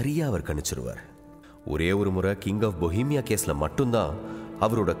உண்மைகளையும் சரியாக அவர் கணிச்சிருவார். ஒரே ஒரு முறை கிங் ஆஃப் பொஹீமியா கேஸில் மட்டும்தான்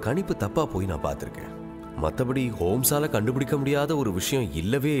அவரோட கணிப்பு தப்பாக போய் நான் பார்த்துருக்கேன். மற்றபடி ஹோம்ஸால் கண்டுபிடிக்க முடியாத ஒரு விஷயம்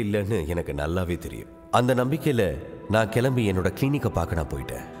இல்லவே இல்லைன்னு எனக்கு நல்லாவே தெரியும். அந்த நம்பிக்கையில் நான் கிளம்பி என்னோட கிளினிக்கை பார்க்க நான்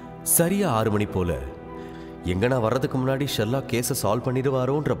போயிட்டேன். சரியாக 6 மணி போல் எங்கே நான் வர்றதுக்கு முன்னாடி ஷெர்லாக் கேஸை சால்வ்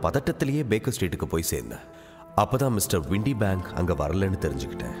பண்ணிடுவாரோன்ற பதட்டத்திலேயே பேக்கர் ஸ்ட்ரீட்டுக்கு போய் சேர்ந்தேன். அப்போ தான் மிஸ்டர் விண்டி பேங்க் அங்கே வரலன்னு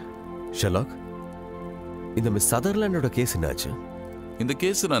தெரிஞ்சுக்கிட்டேன். ஷெர்லாக், இந்த மிஸ் சதர்லாண்டோட கேஸ் என்னாச்சு? இந்த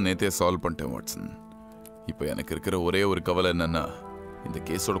கேஸை நான் நேற்றே சால்வ் பண்ணிட்டேன் வாட்சன். இப்போ எனக்கு இருக்கிற ஒரே ஒரு கவலை என்னன்னா, இந்த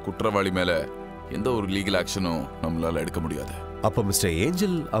கேஸோட குற்றவாளி மேல எந்த ஒரு லீகல் ஆக்ஷனும் நம்மளால எடுக்க முடியாது. அப்ப மிஸ்டர்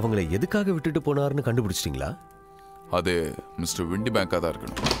ஏஞ்சல் அவங்களை எதுக்காக விட்டுட்டு போனார்னு கண்டுபிடிச்சிட்டீங்களா? அது மிஸ்டர் விண்டி பேங்கா தான்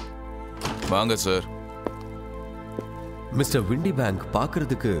இருக்கணும். வாங்க சார். மிஸ்டர் விண்டி பேங்க்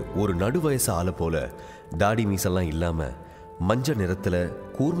பார்க்கறதுக்கு ஒரு நடுவயசு ஆளை போல தாடி மீசெல்லாம் இல்லாம மஞ்சள் நிறத்துல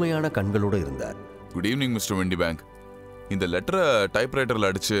கூர்மையான கண்களோட இருந்தார். Good evening mister windy bank. இந்த லெட்டரை டைப்ரைட்டரில்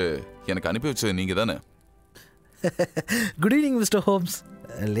அடிச்சு எனக்கு அனுப்பி வச்சது நீங்க தானே? Good evening mister Holmes.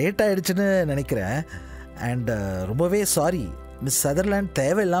 Late ஆகிடுச்சுன்னு நினைக்கிறேன். அண்ட் ரொம்பவே சாரி. மிஸ் சதர்லாண்ட்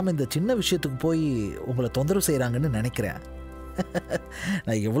தேவையில்லாமல் இந்த சின்ன விஷயத்துக்கு போய் உங்களை தொந்தரவு செய்கிறாங்கன்னு நினைக்கிறேன்.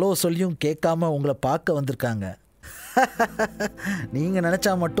 நான் எவ்வளோ சொல்லியும் கேட்காம உங்களை பார்க்க வந்திருக்காங்க. நீங்கள்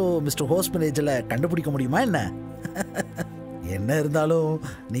நினச்சா மட்டும் மிஸ்டர் ஹோஸ்மரேஜில் கண்டுபிடிக்க முடியுமா என்ன? என்ன இருந்தாலும்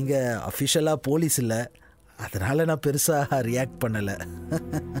நீங்கள் அஃபிஷியலாக போலீஸ் இல்லை, அதனால் நான் பெருசாக ரியாக்ட் பண்ணலை.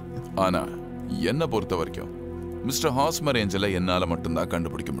 ஆனால் என்னை பொறுத்த வரைக்கும் மிஸ்டர் ஹாஸ்மரேஞ்சில் என்னால் மட்டும்தான்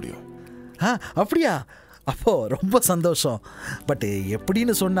கண்டுபிடிக்க முடியும். அப்படியா? அப்போ ரொம்ப சந்தோஷம். பட்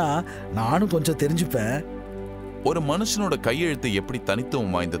எப்படின்னு சொன்னால் நானும் கொஞ்சம் தெரிஞ்சுப்பேன். ஒரு மனுஷனோட கையெழுத்து எப்படி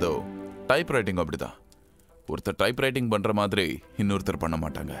தனித்துவம் வாய்ந்ததோ, டைப்ரைட்டிங் அப்படிதான். ஒருத்தர் டைப்ரைட்டிங் பண்ற மாதிரி இன்னொருத்தர் பண்ண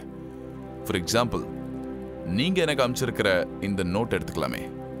மாட்டாங்க. ஃபார் எக்ஸாம்பிள், நீங்க எனக்கு அமைச்சிருக்கிற இந்த நோட் எடுத்துக்கலாமே.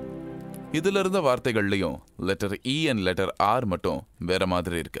 இதுல இருந்த வார்த்தைகள்லையும் letter E and letter R மட்டும் வேற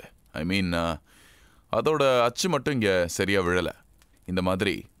மாதிரி இருக்கு. ஐ மீன், அதோட அச்சு மட்டும் இங்க சரியா விழல. இந்த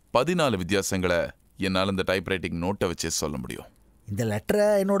மாதிரி 14 வித்தியாசங்களை என்னால் இந்த டைப்ரைட்டிங் நோட்டை வச்சே சொல்ல முடியும். இந்த லெட்டரை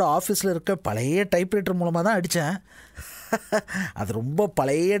என்னோட ஆஃபீஸில் இருக்க பழைய டைப்ரைட்டர் மூலமாக தான் அடித்தேன். அது ரொம்ப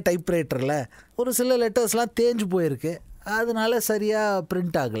பழைய டைப்ரைட்டரில் ஒரு சில லெட்டர்ஸ்லாம் தேஞ்சு போயிருக்கு, அதனால சரியாக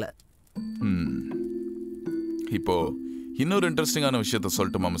பிரிண்ட் ஆகலை. இப்போ இன்னொரு இன்ட்ரெஸ்டிங்கான விஷயத்த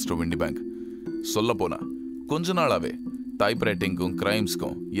சொல்லட்டுமா மிஸ்டர் விண்டி பேங்க்? சொல்ல போனா கொஞ்ச நாளாவே டைப்ரைட்டிங்கும்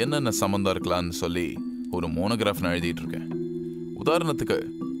கிரைம்ஸ்க்கும் என்னென்ன சம்மந்தம் இருக்கலாம்னு சொல்லி ஒரு மோனோகிராஃப் நான் எழுதிட்டு இருக்கேன். உதாரணத்துக்கு,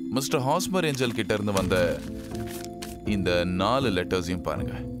 மிஸ்டர் ஹாஸ்மர் ஏஞ்சல் கிட்ட இருந்து வந்த இந்த 4 லெட்டர்ஸையும்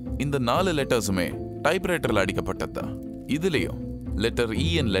பாருங்க. இந்த 4 லெட்டர்ஸுமே டைப்ரைட்டரில் அடிக்கப்பட்டது தான். இதுலேயும் letter E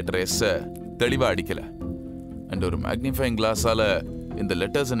and letter S தெளிவா அடிக்கல. அண்ட் ஒரு மேக்னிஃபைங் கிளாஸால இந்த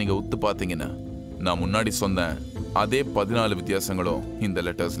லெட்டர்ஸை நீங்க உத்து பார்த்தீங்கன்னா, நான் முன்னாடி சொன்ன அதே 14 வித்தியாசங்களும் இந்த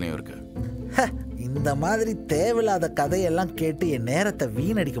லெட்டர்ஸ்லயும் இருக்கு. இந்த மாதிரி தேவையில்லாத கதையெல்லாம் கேட்டு என் நேரத்தை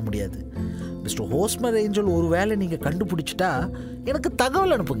வீணடிக்க முடியாது. மிஸ்டர் ஹோஸ்மர் ஏஞ்சல் ஒருவேளை நீங்க கண்டுபிடிச்சிட்டா எனக்கு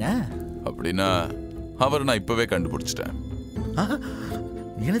தகவல் அனுப்புங்க. அப்படின்னா அவர் நான் இப்பவே கண்டுபிடிச்சிட்டேன்.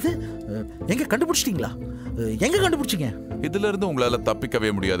 என்னது? எங்க கண்டுபிடிச்சிட்டீங்களா? எங்க கண்டுபிடிச்சிங்க? இதுல இருந்து உங்களால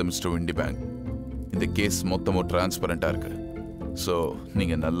தப்பிக்கவே முடியாது மிஸ்டர் விண்டி பேங்க். இந்த கேஸ் மொத்தமும் டிரான்ஸ்பரண்டா இருக்கு. ஸோ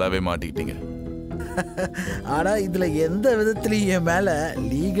நீங்க நல்லாவே மாட்டிக்கிட்டீங்க. ஆனா இதுல எந்த விதத்திலையும் என் மேல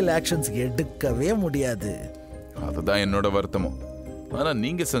லீகல் ஆக்ஷன்ஸ் எடுக்கவே முடியாது. அதுதான் என்னோட வருத்தமும். ஆனா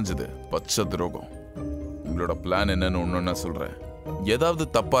நீங்க செஞ்சது பச்சை துரோகம். உங்களோட பிளான் என்னன்னு ஒண்ணு சொல்றேன். ஏதாவது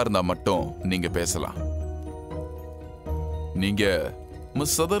தப்பா இருந்தா மட்டும் நீங்க பேசலாம். நீங்க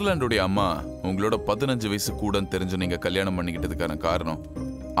மிஸ் சதர்லாண்டுடைய அம்மா உங்களோட 15 வயசு கூட தெரிஞ்சு நீங்க கல்யாணம் பண்ணிக்கிட்டதுக்கான காரணம்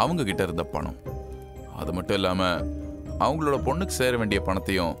அவங்க கிட்ட இருந்த பணம். அது மட்டும் இல்லாம அவங்களோட பொண்ணுக்கு சேர வேண்டிய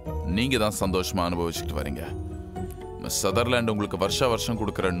பணத்தையும் நீங்க தான் சந்தோஷமா அனுபவிச்சுட்டு வரீங்க. மிஸ் சதர்லாண்ட் உங்களுக்கு வருஷம்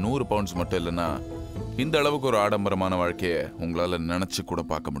கொடுக்குற 100 பவுண்ட்ஸ் மட்டும் இல்லைன்னா இந்த அளவுக்கு ஒரு ஆடம்பரமான வாழ்க்கையை உங்களால நினைச்சு கூட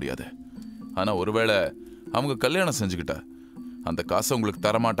பார்க்க முடியாது. ஆனா ஒருவேளை அவங்க கல்யாணம் செஞ்சுக்கிட்டா அந்த காசை உங்களுக்கு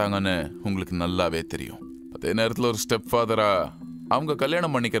தரமாட்டாங்கன்னு உங்களுக்கு நல்லாவே தெரியும். அதே நேரத்தில் ஒரு ஸ்டெப் ஃபாதரா அவங்க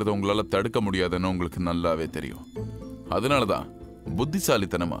கல்யாணம் பண்ணிக்கிறத உங்களால தடுக்க முடியாதுன்னு உங்களுக்கு நல்லாவே தெரியும். அதனாலதான்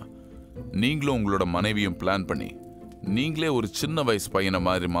புத்திசாலித்தனமா நீங்களும் உங்களோட மனைவியும் பிளான் பண்ணி நீங்களே ஒரு சின்ன வயசு பையனை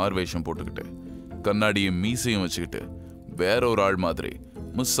மாதிரி மார்வேஷம் போட்டுக்கிட்டு கண்ணாடியும் மீசையும் வச்சுக்கிட்டு வேற ஒரு ஆள் மாதிரி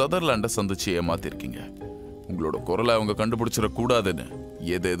மிஸ் சதர்லாண்டை சந்திச்சு ஏமாத்திருக்கீங்க. உங்களோட குரலை அவங்க கண்டுபிடிச்சிடக்கூடாதுன்னு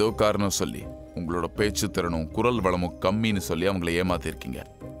ஏதேதோ காரணம் சொல்லி உங்களோட பேச்சு திறனும் குரல் வளமும் கம்மின்னு சொல்லி அவங்களை ஏமாத்திருக்கீங்க.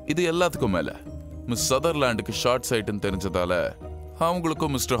 இது எல்லாத்துக்கும் மேல மிஸ் சதர்லாண்டுக்கு ஷார்ட் சைட்டுன்னு தெரிஞ்சதால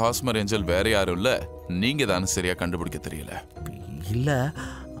அவங்களுக்கும் மிஸ்டர் ஹாஸ்மர் ஏஞ்சல் வேற யாரும் இல்ல, நீங்க தானே சரியா கண்டுபிடிக்க தெரியல. இல்ல,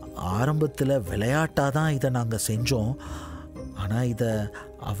 ஆரம்பத்தில் விளையாட்டாதான் இதை நாங்கள் செஞ்சோம். ஆனால் இதை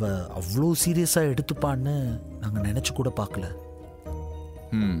அவ்வளோ சீரியஸாக எடுத்துப்பான்னு நாங்கள் நினச்சி கூட பார்க்கல.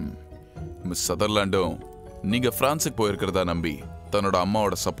 மிஸ் சதர்லாண்டும் நீங்க பிரான்ஸுக்கு போயிருக்கிறதா நம்பி தன்னோட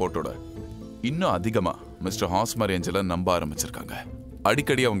அம்மாவோட சப்போர்ட்டோட இன்னும் அதிகமா மிஸ்டர் ஹாஸ்மர் ஏஞ்சலை நம்ப ஆரம்பிச்சிருக்காங்க.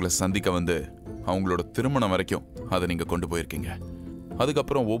 அடிக்கடி அவங்கள சந்திக்க வந்து அவங்களோட திருமணம் வரைக்கும் அதை நீங்க கொண்டு போயிருக்கீங்க.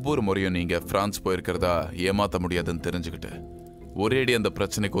 அதுக்கப்புறம் ஒவ்வொரு முறையும் நீங்க பிரான்ஸ் போயிருக்கிறதா ஏமாத்த முடியாதுன்னு தெரிஞ்சுக்கிட்டு ஒரேடி அந்த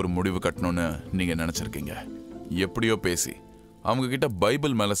பிரச்சனைக்கு ஒரு முடிவு கட்டணும்னு நீங்க நினைச்சிருக்கீங்க. எப்படியோ பேசி அவங்க கிட்ட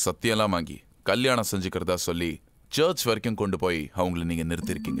பைபிள் மேல சத்தியெல்லாம் வாங்கி கல்யாணம் செஞ்சுக்கிறதா சொல்லி சர்ச் வரைக்கும் கொண்டு போய் அவங்களை நீங்க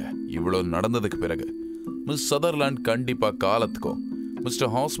நிறுத்திருக்கீங்க. இவ்வளவு நடந்ததுக்கு பிறகு மிஸ் சதர்லாண்ட் கண்டிப்பா காலத்துக்கும்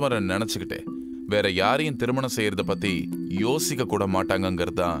மிஸ்டர் ஹாஸ்மரை நினைச்சுக்கிட்டே வேற யாரையும் திருமணம் செய்யறத பத்தி யோசிக்க கூட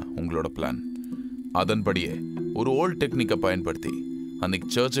மாட்டாங்கிறது தான் உங்களோட பிளான். அதன்படியே ஒரு ஓல்ட் டெக்னிக்கை பயன்படுத்தி அன்னைக்கு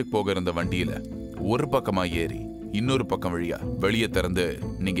சர்ச்சுக்கு போக இருந்த வண்டியில ஒரு பக்கமா ஏறி இன்னொரு பக்கம் வழியா வெளியே திறந்து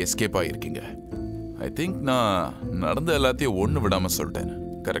நீங்க எஸ்கேப் ஆகிருக்கீங்க. ஐ திங்க் நான் நடந்த எல்லாத்தையும் ஒண்ணு விடாம சொல்லிட்டேன்.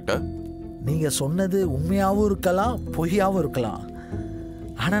 கரெக்டா? நீங்க சொன்னது உண்மையாவும் இருக்கலாம், பொய்யாவும் இருக்கலாம்.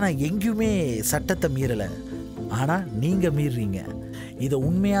 ஆனா நான் எங்கேயுமே சட்டத்தை மீறல. ஆனா நீங்க மீறீங்க. இது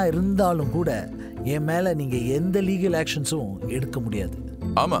உண்மையா இருந்தாலும் கூட என் மேல நீங்க எந்த லீகல் ஆக்ஷன்ஸும் எடுக்க முடியாது.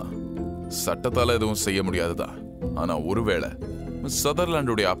 ஆமா, சட்டத்தால எதுவும் செய்ய முடியாதுதான். ஆனா ஒருவேளை மிஸ்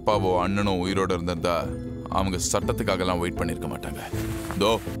சதர்லாண்டுடைய அப்பாவோ அண்ணனோ உயிரோட இருந்திருந்தா அவங்க சட்டத்துக்காக எல்லாம் வெயிட் பண்ணிருக்க மாட்டாங்க.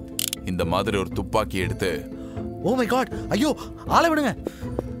 தோ இந்த மாதிரி ஒரு துப்பாக்கி எடுத்து. ஓ மை காட், ஐயோ ஆளை விடுங்க.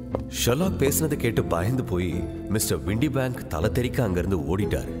 ஷெர்லாக் பேசினதை கேட்டு பயந்து போய் மிஸ்டர் விண்டி பேங்க் தலை தெறிக்க அங்கிருந்து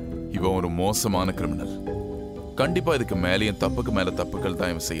ஓடிட்டாரு. இவன் ஒரு மோசமான கிரிமினல். கண்டிப்பா இதுக்கு மேலேயும் தப்புக்கு மேல தப்புகள்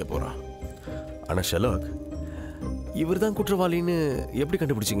தான் இவன் செய்ய போறான். ஆனா ஷெர்லாக், இவர் தான் குற்றவாளின்னு எப்படி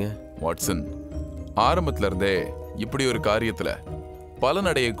கண்டுபிடிச்சிங்க? வாட்சன், ஆரம்பத்துல இருந்தே இப்படி ஒரு காரியத்துல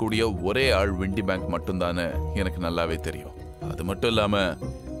பலனடையக்கூடிய ஒரே ஆள் விண்டி பேங்க் மட்டும்தான்னு எனக்கு நல்லாவே தெரியும். அது மட்டும் இல்லாம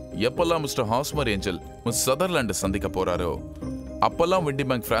எப்பெல்லாம் மிஸ்டர் ஹாஸ்மர் ஏஞ்சல் மிஸ் சதர்லாண்டை சந்திக்க போறாரோ அப்பெல்லாம் விண்டி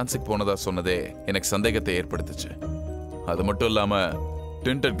பேங்க் பிரான்ஸுக்கு போனதா சொன்னதே எனக்கு சந்தேகத்தை ஏற்படுத்துச்சு. அது மட்டும் இல்லாம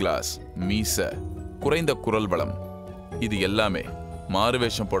டிண்டட் கிளாஸ், மீச, குறைந்த குரல் வளம், இது எல்லாமே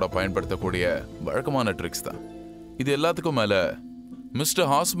மாறுவேஷம் போட பயன்படுத்தக்கூடிய வழக்கமான ட்ரிக்ஸ் தான். இது எல்லாத்துக்கும் மேல மிஸ்டர்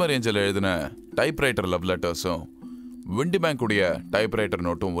ஹாஸ்மர் ஏஞ்சல் எழுதின டைப்ரைட்டர் லவ் லெட்டர்ஸும் விண்டி பேங்குடைய டைப்ரைட்டர்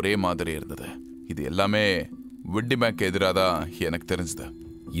நோட்டும் ஒரே மாதிரி இருந்தது. இது எல்லாமே விண்டி பேங்க் எதிராக தான் எனக்கு தெரிஞ்சது.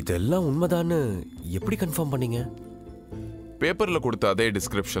 இதெல்லாம் உண்மைதான்னு எப்படி கன்ஃபார்ம் பண்ணீங்க? பேப்பர்ல கொடுத்த அதே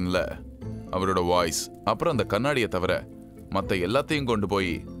டிஸ்கிரிப்ஷன்ல அவரோட வாய்ஸ் அப்புறம் அந்த கண்ணாடியை தவிர மற்ற எல்லாத்தையும் கொண்டு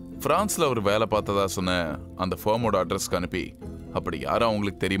போய் பிரான்ஸ்ல அவர் வேலை பார்த்ததா சொன்ன அந்த ஃபார்மோட அட்ரஸ்க்கு அனுப்பி அப்படி யாரும்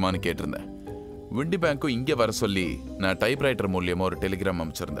அவங்களுக்கு தெரியுமான்னு கேட்டிருந்தேன். விண்டி பேங்க்கும் இங்கே வர சொல்லி நான் டைப்ரைட்டர் மூலியமா ஒரு டெலிகிராம்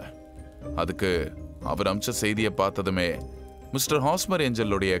அமைச்சிருந்தேன். அதுக்கு அவர் அமிச்ச செய்தியை பார்த்ததுமே மிஸ்டர் ஹாஸ்மர்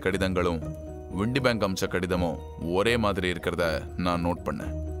ஏஞ்சலுடைய கடிதங்களும் விண்டி பேங்க் அமிச்ச கடிதமும் ஒரே மாதிரி இருக்கிறத நான் நோட்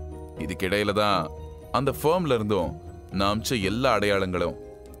பண்ணேன். இதுக்கிடையில தான் அந்த ஃபார்ம்ல இருந்தும் நான் அமிச்ச எல்லா அடையாளங்களும்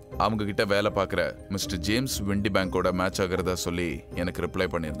அவங்க கிட்ட வேலை பார்க்குற மிஸ்டர் ஜேம்ஸ் விண்டி பேங்கோட மேட்ச் ஆகிறதா சொல்லி எனக்கு ரிப்ளை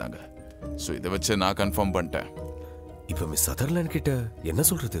பண்ணியிருந்தாங்க. ஸோ இதை வச்சு நான் கன்ஃபார்ம் பண்ணிட்டேன். இப்போ மிஸ் சதர்லாண்ட் கிட்ட என்ன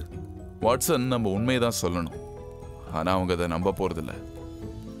சொல்றது? வாட்சன், நம்ம உண்மையதான் சொல்லணும். ஆனால் அவங்க அதை நம்ப போறதில்ல.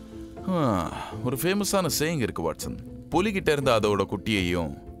 ஒரு ஃபேமஸான சேயிங் இருக்கு வாட்சன். புலிகிட்ட இருந்து அதோட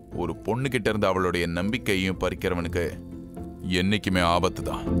குட்டியையும் ஒரு பொண்ணு கிட்ட இருந்து அவளுடைய நம்பிக்கையையும் பறிக்கிறவனுக்கு என்னைக்குமே ஆபத்து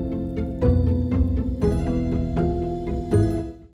தான்.